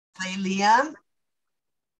Play Liam.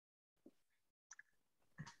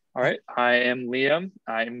 All right, I am Liam.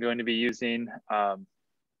 I am going to be using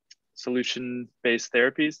solution-based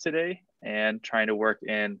therapies today and trying to work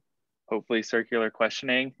in hopefully circular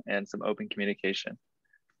questioning and some open communication.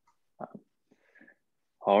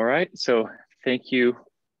 All right, so thank you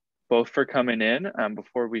both for coming in.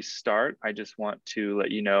 Before we start, I just want to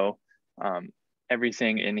let you know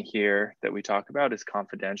everything in here that we talk about is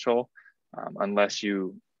confidential unless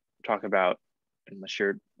you talk about, unless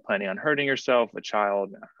you're planning on hurting yourself, a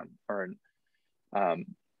child, or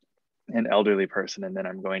an elderly person, and then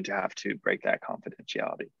I'm going to have to break that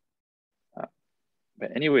confidentiality.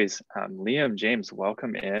 But anyways, Liam, James,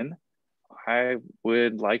 welcome in. I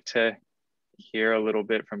would like to hear a little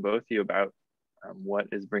bit from both of you about what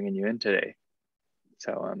is bringing you in today.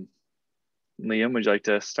 So Liam, would you like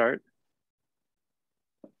to start?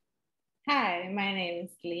 Hi, my name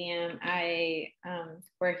is Liam.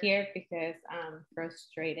 We're here because I'm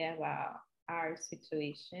frustrated about our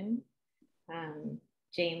situation.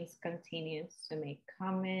 James continues to make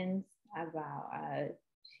comments about a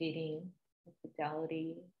cheating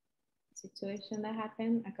infidelity situation that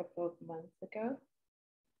happened a couple of months ago.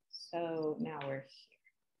 So now we're here.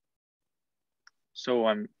 So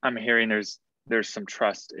I'm hearing there's some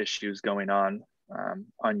trust issues going on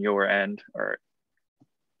your end, or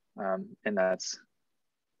and that's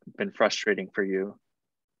been frustrating for you.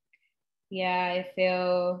 Yeah, I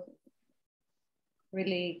feel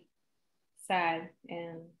really sad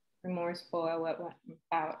and remorseful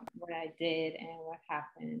about what I did and what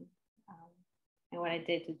happened, and what I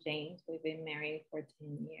did to James. We've been married for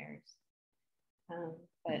 10 years,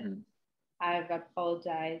 but I've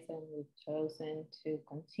apologized and we've chosen to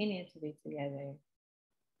continue to be together,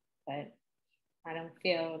 but I don't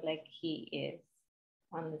feel like he is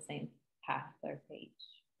on the same path or page.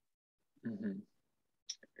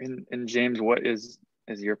 And James, what is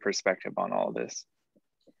your perspective on all this?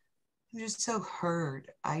 I'm just so hurt.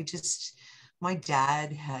 My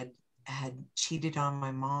dad had cheated on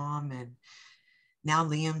my mom, and now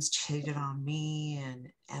Liam's cheated on me,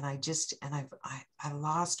 and I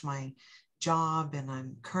lost my job, and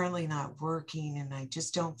I'm currently not working, and I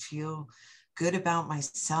just don't feel good about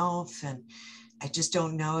myself, and I just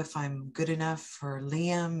don't know if I'm good enough for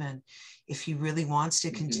Liam and if he really wants to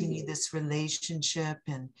continue this relationship.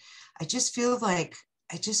 And I just feel like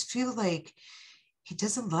he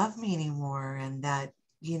doesn't love me anymore, and that,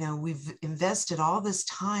 we've invested all this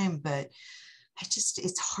time, but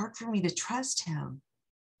it's hard for me to trust him.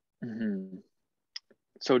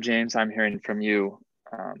 So James, I'm hearing from you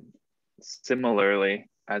similarly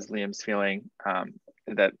as Liam's feeling,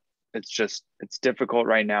 that it's difficult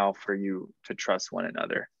right now for you to trust one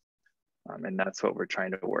another. And that's what we're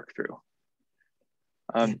trying to work through.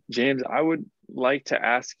 James, I would like to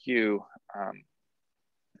ask you,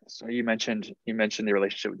 so you mentioned the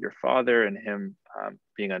relationship with your father and him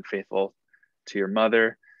being unfaithful to your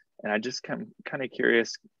mother. And I just kind of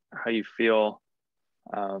curious how you feel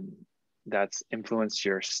that's influenced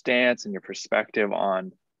your stance and your perspective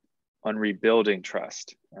on rebuilding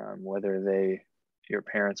trust, whether your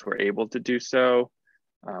parents were able to do so,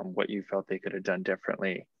 what you felt they could have done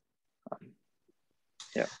differently.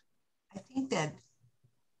 I think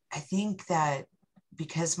that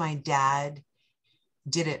because my dad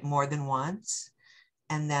did it more than once,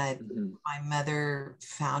 and that my mother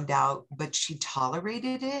found out, but she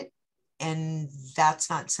tolerated it, and that's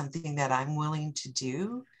not something that I'm willing to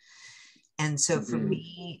do. And so for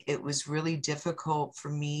me, it was really difficult for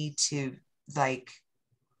me to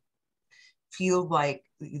feel like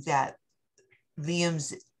that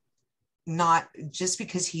Liam's not, just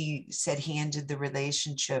because he said he ended the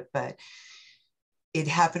relationship, but it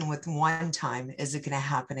happened with one time. Is it going to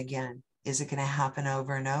happen again? Is it going to happen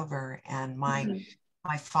over and over? And my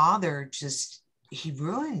father he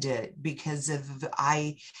ruined it because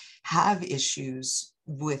I have issues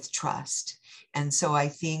with trust. And so I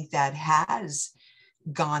think that has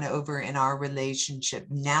gone over in our relationship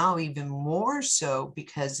now, even more so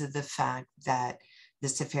because of the fact that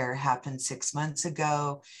this affair happened 6 months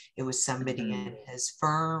ago. It was somebody in his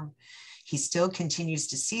firm. He still continues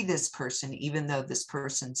to see this person, even though this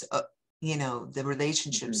person's, the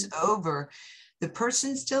relationship's over. The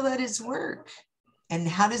person's still at his work. And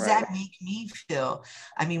how does that make me feel?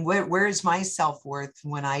 I mean, where is my self-worth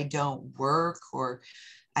when I don't work or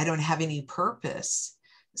I don't have any purpose?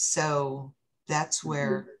 So that's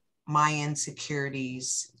where my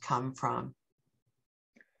insecurities come from.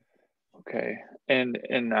 Okay. And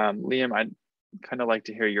Liam, I'd kind of like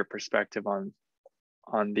to hear your perspective on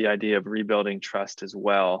the idea of rebuilding trust as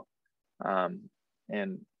well.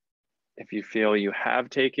 And if you feel you have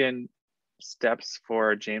taken steps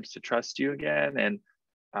for James to trust you again, and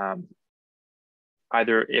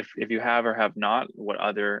either if you have or have not, what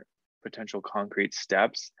other potential concrete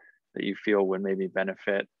steps that you feel would maybe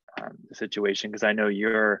benefit the situation, because I know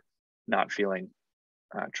you're not feeling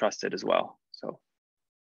trusted as well. So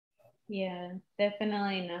Yeah,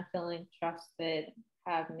 definitely not feeling trusted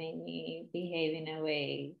have made me behave in a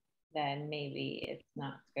way that maybe it's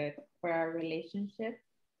not good for our relationship.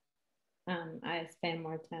 I spend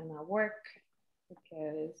more time at work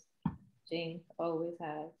because James always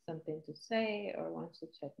has something to say or wants to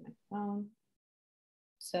check my phone.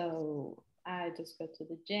 So I just go to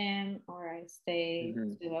the gym or I stay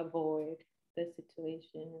to avoid the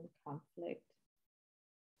situation and conflict.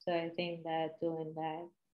 So I think that doing that is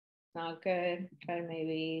not good, but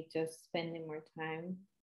maybe just spending more time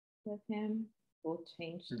with him will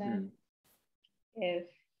change that if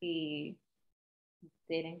he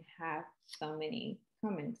didn't have so many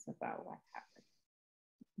comments about what happened.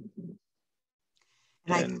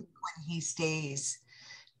 And I think when he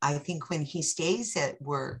stays at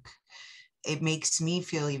work, it makes me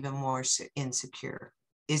feel even more insecure.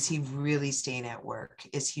 Is he really staying at work?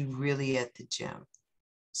 Is he really at the gym?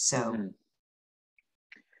 So,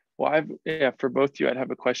 well, for both of you, I'd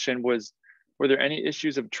have a question. Were there any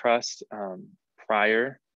issues of trust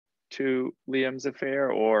prior to Liam's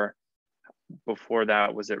affair, or before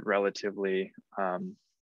that, was it relatively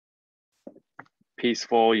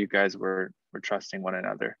peaceful? You guys were trusting one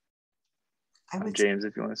another. James,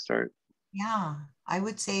 if you want to start. Yeah, I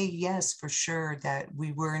would say yes, for sure, that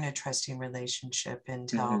we were in a trusting relationship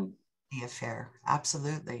until the affair.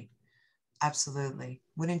 Absolutely. Absolutely.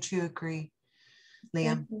 Wouldn't you agree,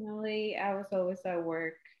 Liam? Definitely. I was always at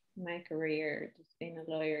work. My career, just being a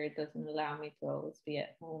lawyer, doesn't allow me to always be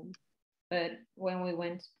at home. But when we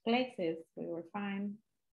went to places, we were fine.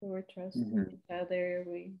 We were trusting each other.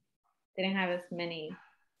 We didn't have as many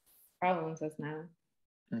problems as now.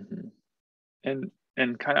 And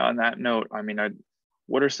kind of on that note, I mean,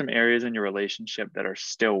 what are some areas in your relationship that are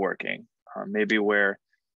still working? Maybe where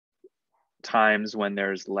times when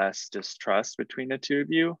there's less distrust between the two of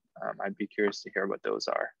you. I'd be curious to hear what those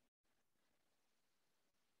are.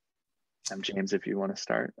 James, if you want to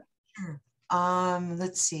start. Sure.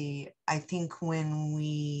 Let's see. I think when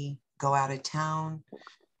we go out of town,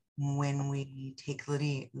 when we take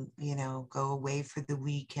go away for the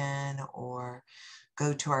weekend or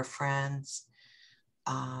go to our friends,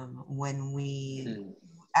 when we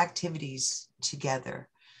activities together.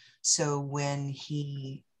 So when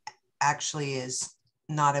he actually is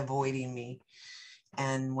not avoiding me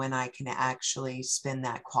and when I can actually spend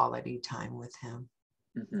that quality time with him.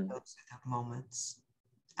 Those are the moments.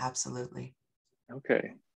 Absolutely.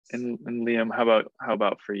 Okay. And Liam, how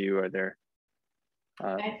about for you? Are there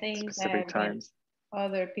I think specific times?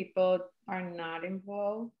 Other people are not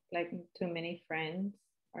involved, like too many friends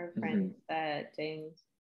or friends that James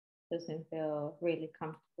doesn't feel really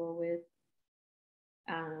comfortable with.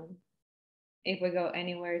 If we go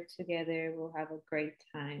anywhere together, we'll have a great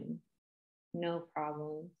time, no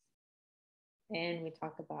problems. And we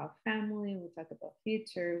talk about family, we talk about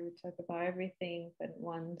future, we talk about everything, but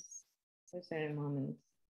once there's certain moments.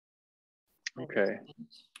 Okay.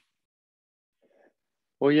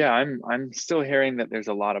 Well, yeah, I'm still hearing that there's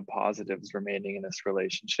a lot of positives remaining in this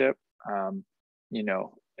relationship.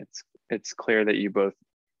 It's clear that you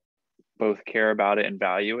both care about it and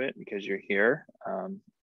value it because you're here.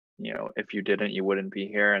 If you didn't, you wouldn't be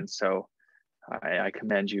here, and so I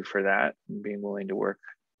commend you for that and being willing to work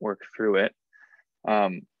through it.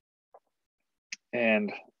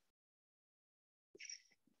 And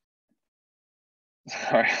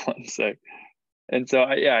sorry, one sec. And so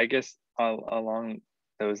I guess along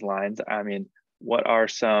those lines, I mean, what are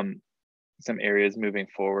some areas moving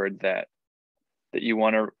forward that you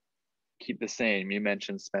want to keep the same? You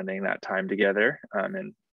mentioned spending that time together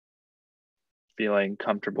and feeling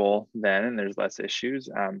comfortable then, and there's less issues.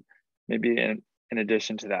 Maybe in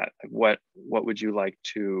addition to that, what would you like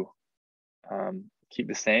to keep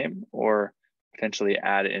the same or potentially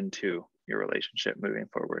add into your relationship moving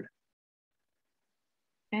forward?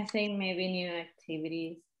 I think maybe new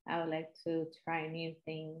activities. I would like to try new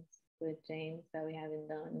things with James that we haven't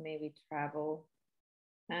done. Maybe travel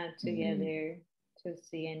together to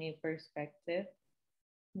see a new perspective.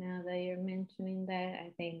 Now that you're mentioning that,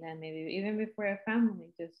 I think that maybe even before a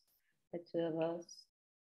family, just the two of us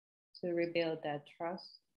to rebuild that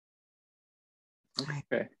trust.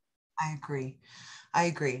 Okay. I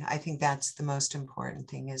agree. I think that's the most important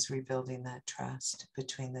thing, is rebuilding that trust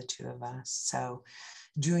between the two of us. So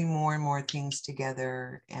doing more and more things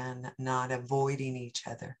together and not avoiding each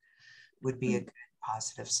other, would be a good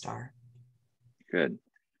positive start. Good.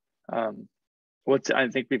 I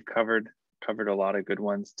think we've covered a lot of good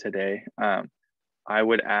ones today. I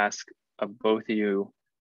would ask of both of you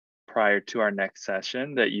prior to our next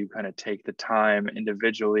session that you kind of take the time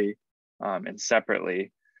individually and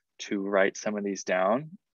separately to write some of these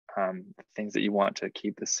down, things that you want to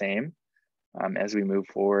keep the same as we move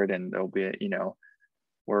forward. And there'll be,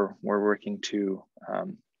 we're working to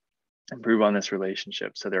improve on this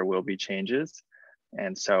relationship, so there will be changes.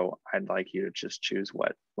 And so I'd like you to just choose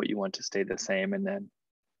what you want to stay the same, and then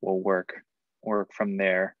we'll work from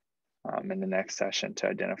there in the next session to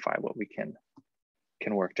identify what we can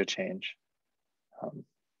work to change.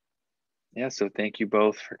 So thank you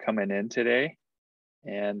both for coming in today,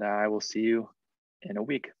 and I will see you in a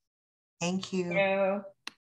week. Thank you. Yeah.